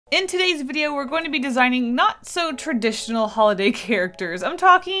In today's video, we're going to be designing not so traditional holiday characters. I'm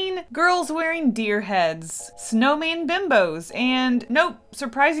talking girls wearing deer heads, snowman bimbos, and nope,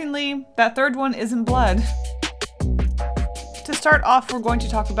 surprisingly, that third one isn't blood. To start off, we're going to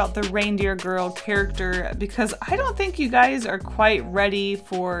talk about the reindeer girl character because I don't think you guys are quite ready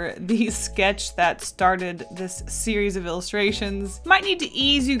for the sketch that started this series of illustrations. Might need to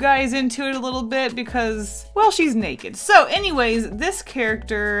ease you guys into it a little bit because, well, she's naked. So anyways, this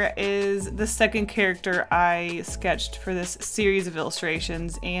character is the second character I sketched for this series of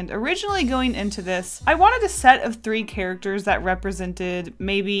illustrations, and originally going into this, I wanted a set of 3 characters that represented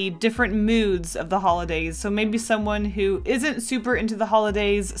maybe different moods of the holidays. So maybe someone who isn't super into the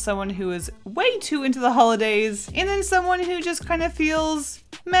holidays, someone who is way too into the holidays, and then someone who just kind of feels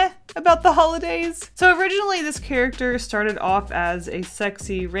meh about the holidays. So originally this character started off as a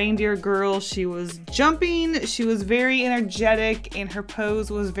sexy reindeer girl. She was jumping, she was very energetic, and her pose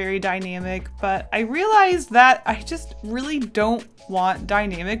was very dynamic, but I realized that I just really don't want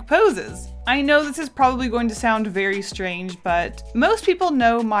dynamic poses. I know this is probably going to sound very strange, but most people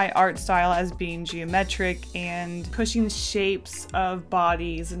know my art style as being geometric and pushing shapes of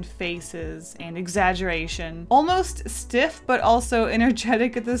bodies and faces and exaggeration. Almost stiff, but also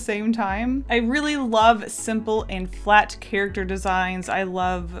energetic at the same time. I really love simple and flat character designs. I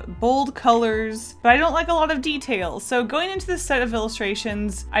love bold colors, but I don't like a lot of detail. So going into this set of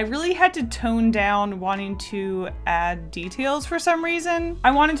illustrations, I really had to tone down wanting to add details for some reason. I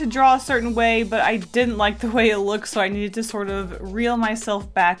wanted to draw a certain way, but I didn't like the way it looked, so I needed to sort of reel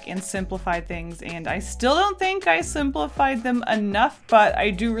myself back and simplify things, and I still don't think I simplified them enough, but I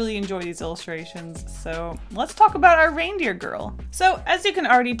do really enjoy these illustrations. So let's talk about our reindeer girl. So as you can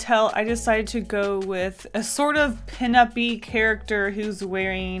already tell, I decided to go with a sort of pin-up-y character who's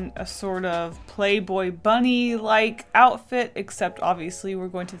wearing a sort of Playboy bunny-like outfit, except obviously we're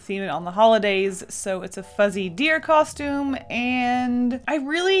going to theme it on the holidays, so it's a fuzzy deer costume, and I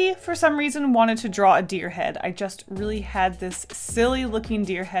really, for some reason, wanted to draw a deer head. I just really had this silly looking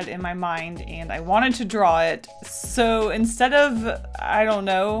deer head in my mind and I wanted to draw it. So instead of, I don't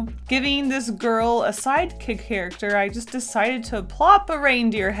know, giving this girl a sidekick character, I just decided to plop a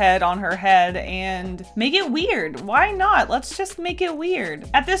reindeer head on her head and make it weird. Why not? Let's just make it weird.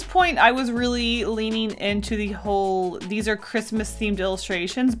 At this point, I was really leaning into the whole, these are Christmas themed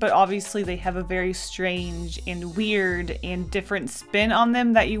illustrations, but obviously they have a very strange and weird and different spin on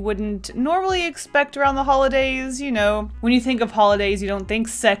them that you wouldn't normally expect around the holidays. You know, when you think of holidays, you don't think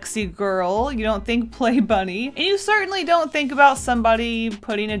sexy girl, you don't think play bunny, and you certainly don't think about somebody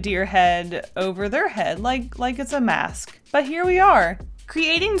putting a deer head over their head like it's a mask. But here we are.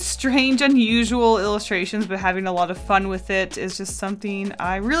 Creating strange, unusual illustrations, but having a lot of fun with it is just something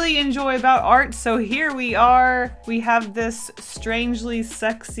I really enjoy about art. So here we are. We have this strangely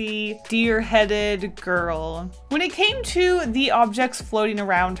sexy, deer-headed girl. When it came to the objects floating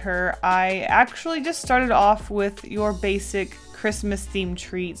around her, I actually just started off with your basic Christmas themed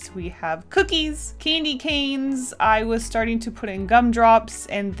treats. We have cookies, candy canes. I was starting to put in gumdrops,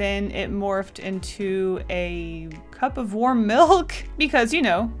 and then it morphed into a cup of warm milk because, you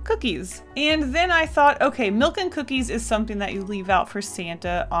know, cookies. And then I thought, okay, milk and cookies is something that you leave out for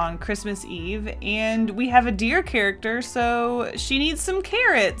Santa on Christmas Eve, and we have a deer character, so she needs some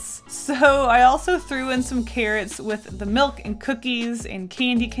carrots. So I also threw in some carrots with the milk and cookies and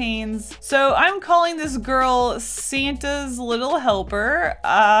candy canes. So I'm calling this girl Santa's Little Helper.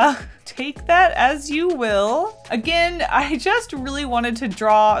 Take that as you will. Again, I just really wanted to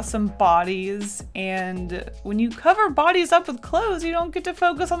draw some bodies, and when you cover bodies up with clothes, you don't get to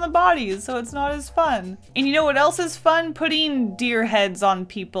focus on the bodies, so it's not as fun. And you know what else is fun? Putting deer heads on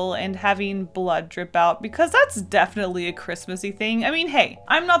people and having blood drip out, because that's definitely a Christmassy thing. I mean, hey,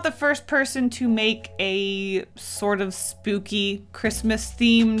 I'm not the first person to make a sort of spooky Christmas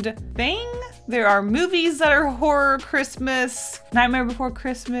themed thing. There are movies that are horror Christmas, Nightmare Before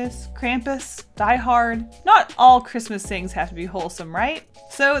Christmas, Krampus, Die Hard. Not all Christmas things have to be wholesome, right?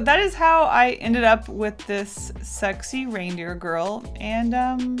 So that is how I ended up with this sexy reindeer girl.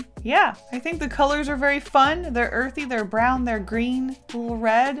 And yeah, I think the colors are very fun. They're earthy, they're brown, they're green, a little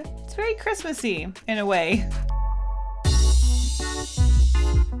red. It's very Christmassy in a way.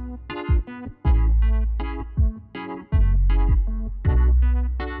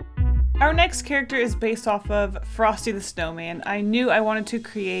 Our next character is based off of Frosty the Snowman. I knew I wanted to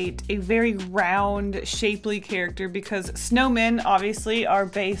create a very round, shapely character because snowmen obviously are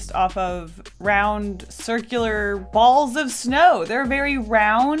based off of round, circular balls of snow. They're very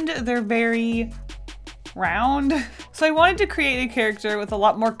round, they're very round. So I wanted to create a character with a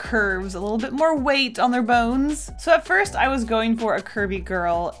lot more curves, a little bit more weight on their bones. So at first I was going for a curvy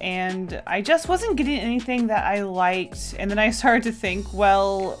girl and I just wasn't getting anything that I liked. And then I started to think,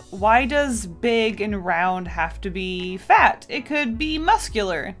 well, why does big and round have to be fat? It could be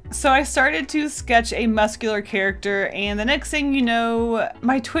muscular. So I started to sketch a muscular character, and the next thing you know,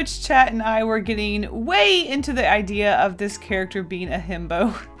 my Twitch chat and I were getting way into the idea of this character being a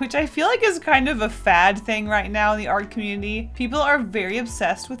himbo, which I feel like is kind of a fad thing right now in the art community. People are very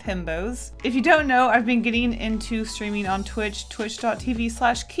obsessed with himbos. If you don't know, I've been getting into streaming on Twitch,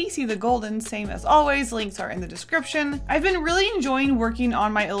 twitch.tv/Kasey the Golden, same as always, links are in the description. I've been really enjoying working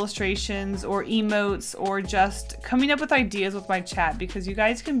on my illustrations or emotes or just coming up with ideas with my chat, because you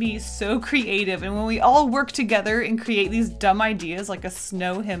guys can be so creative, and when we all work together and create these dumb ideas like a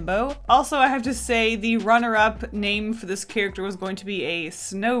snow himbo. Also, I have to say the runner-up name for this character was going to be a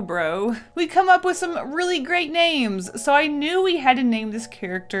snow bro. We come up with some really great names, so I knew we had to name this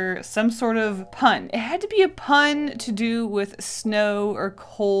character some sort of pun. It had to be a pun to do with snow or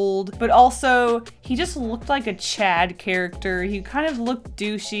cold, but also he just looked like a Chad character. He kind of looked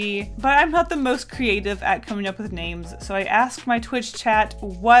douchey, but I'm not the most creative at coming up with names, so I asked my Twitch chat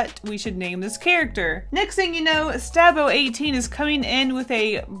what we should name this character. Next thing you know, Stabo18 is coming in with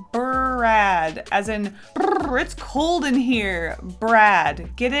a Brad, as in brr, it's cold in here.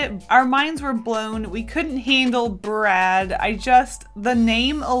 Brad, get it? Our minds were blown. We couldn't handle Brad. The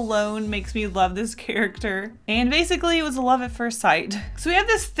name alone makes me love this character. And basically it was a love at first sight. So we have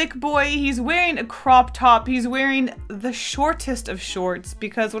this thick boy. He's wearing a crop top. He's wearing the shortest of shorts,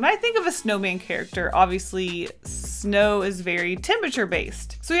 because when I think of a snowman character, obviously snow is very temperature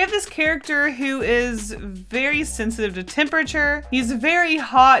based. So we have this character who is very sensitive to temperature. He's very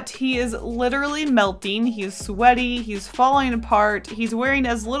hot. He is literally melting. He's sweaty. He's falling apart. He's wearing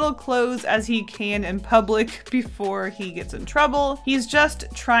as little clothes as he can in public before he gets in trouble. He's just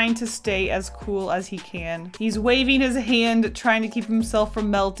trying to stay as cool as he can. He's waving his hand, trying to keep himself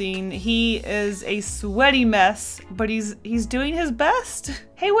from melting. He is a sweaty mess, but he's doing his best.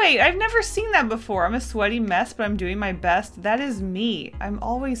 Hey, wait, I've never seen that before. I'm a sweaty mess, but I'm doing my best. That is me. I'm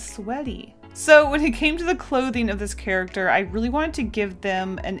always sweaty. So when it came to the clothing of this character, I really wanted to give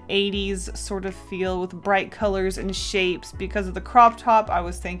them an 80s sort of feel with bright colors and shapes. Because of the crop top, I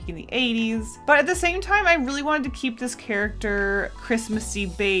was thinking the 80s. But at the same time, I really wanted to keep this character Christmassy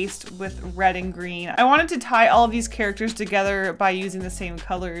based with red and green. I wanted to tie all of these characters together by using the same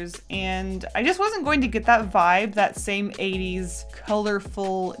colors, and I just wasn't going to get that vibe, that same 80s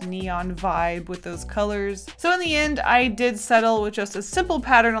colorful neon vibe with those colors. So in the end, I did settle with just a simple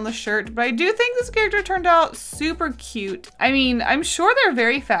pattern on the shirt, but I do think this character turned out super cute. I mean, I'm sure they're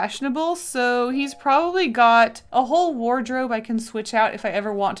very fashionable, so he's probably got a whole wardrobe I can switch out if I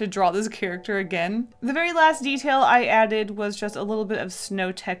ever want to draw this character again. The very last detail I added was just a little bit of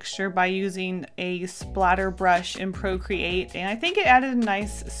snow texture by using a splatter brush in Procreate, and I think it added a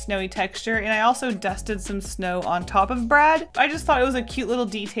nice snowy texture, and I also dusted some snow on top of Brad. I just thought it was a cute little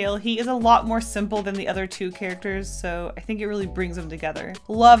detail. He is a lot more simple than the other two characters, so I think it really brings them together.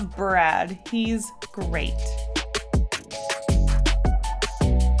 Love Brad. He's great.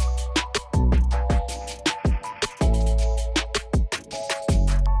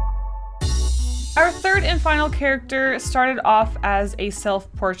 Our third and final character started off as a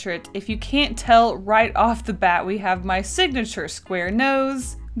self-portrait. If you can't tell right off the bat, we have my signature square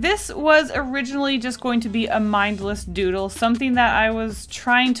nose. This was originally just going to be a mindless doodle, something that I was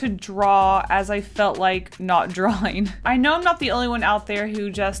trying to draw as I felt like not drawing. I know I'm not the only one out there who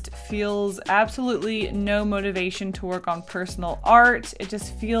just feels absolutely no motivation to work on personal art. It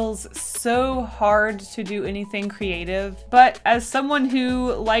just feels so hard to do anything creative. But as someone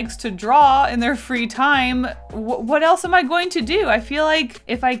who likes to draw in their free time, what else am I going to do? I feel like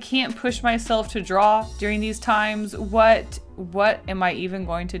if I can't push myself to draw during these times, what am I even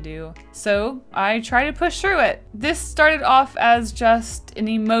going to do? So I try to push through it. This started off as just an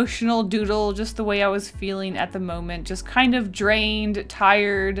emotional doodle, just the way I was feeling at the moment, just kind of drained,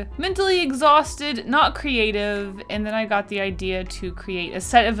 tired, mentally exhausted, not creative. And then I got the idea to create a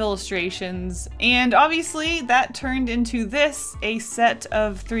set of illustrations. And obviously that turned into this, a set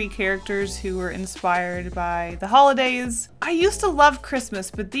of 3 characters who were inspired by the holidays. I used to love Christmas,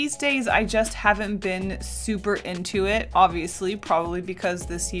 but these days I just haven't been super into it, obviously, probably because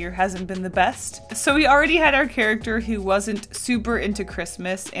this year hasn't been the best. So we already had our character who wasn't super into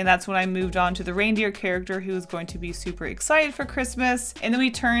Christmas, and that's when I moved on to the reindeer character who was going to be super excited for Christmas. And then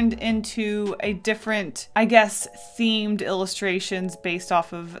we turned into a different, I guess, themed illustrations based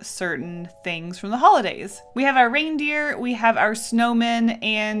off of certain things from the holidays. We have our reindeer, we have our snowmen,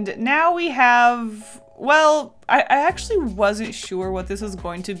 and now we have well, I actually wasn't sure what this was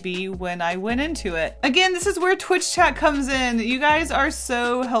going to be when I went into it. Again, this is where Twitch chat comes in. You guys are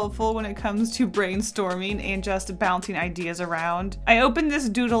so helpful when it comes to brainstorming and just bouncing ideas around. I opened this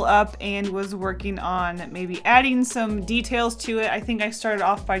doodle up and was working on maybe adding some details to it. I think I started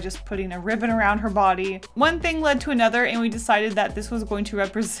off by just putting a ribbon around her body. One thing led to another, and we decided that this was going to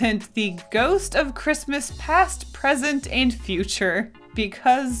represent the ghost of Christmas past, present, and future.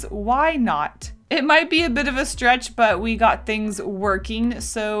 Because why not? It might be a bit of a stretch, but we got things working.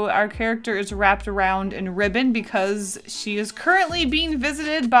 So our character is wrapped around in ribbon because she is currently being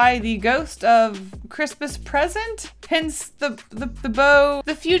visited by the ghost of Christmas present, hence the bow.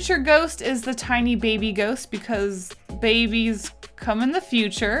 The future ghost is the tiny baby ghost because babies come in the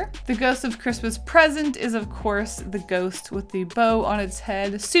future. The ghost of Christmas present is of course the ghost with the bow on its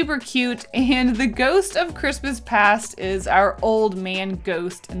head, super cute. And the ghost of Christmas past is our old man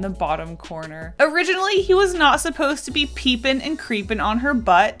ghost in the bottom corner. Originally, he was not supposed to be peeping and creeping on her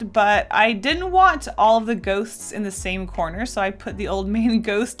butt, but I didn't want all of the ghosts in the same corner, so I put the old man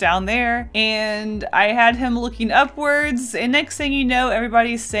ghost down there, and I had him looking upwards, and next thing you know,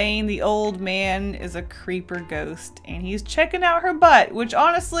 everybody's saying the old man is a creeper ghost, and he's checking out her butt, which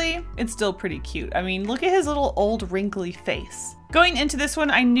honestly, it's still pretty cute. I mean, look at his little old wrinkly face. Going into this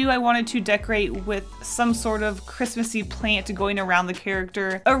one, I knew I wanted to decorate with some sort of Christmassy plant going around the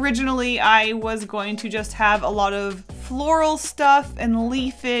character. Originally, I was going to just have a lot of floral stuff and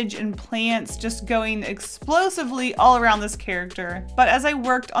leafage and plants just going explosively all around this character. But as I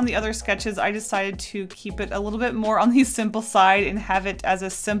worked on the other sketches, I decided to keep it a little bit more on the simple side and have it as a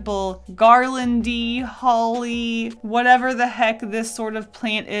simple garlandy, holly, whatever the heck this sort of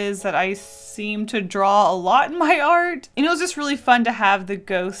plant is that I seem to draw a lot in my art. And it was just really fun to have the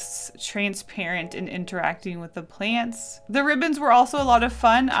ghosts transparent and interacting with the plants. The ribbons were also a lot of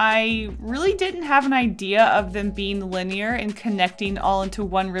fun. I really didn't have an idea of them being linear and connecting all into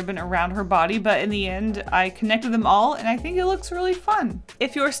one ribbon around her body, but in the end, I connected them all and I think it looks really fun.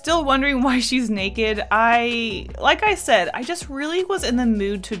 If you're still wondering why she's naked, like I said, I just really was in the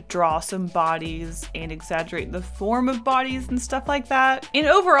mood to draw some bodies and exaggerate the form of bodies and stuff like that. And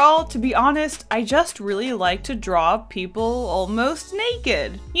overall, to be honest, I just really like to draw people almost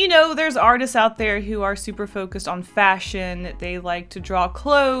naked. You know, there's artists out there who are super focused on fashion. They like to draw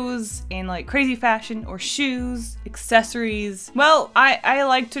clothes and like crazy fashion or shoes, accessories. Well, I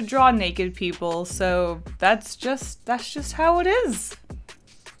like to draw naked people, so that's just how it is.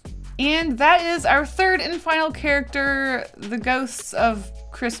 And that is our third and final character, the ghosts of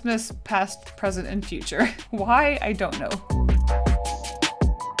Christmas past, present, and future. Why? I don't know.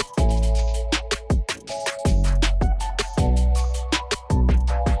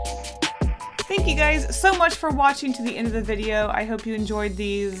 Thank you guys so much for watching to the end of the video. I hope you enjoyed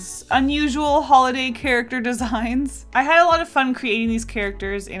these unusual holiday character designs. I had a lot of fun creating these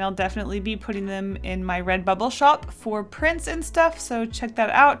characters, and I'll definitely be putting them in my Redbubble shop for prints and stuff, so check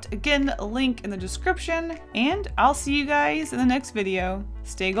that out. Again, a link in the description, and I'll see you guys in the next video.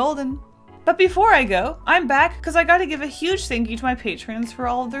 Stay golden. But before I go, I'm back because I gotta give a huge thank you to my patrons for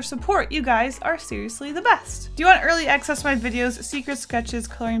all of their support. You guys are seriously the best. Do you want early access to my videos, secret sketches,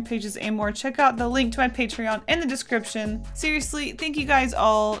 coloring pages, and more? Check out the link to my Patreon in the description. Seriously, thank you guys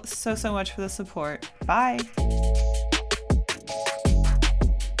all so much for the support. Bye.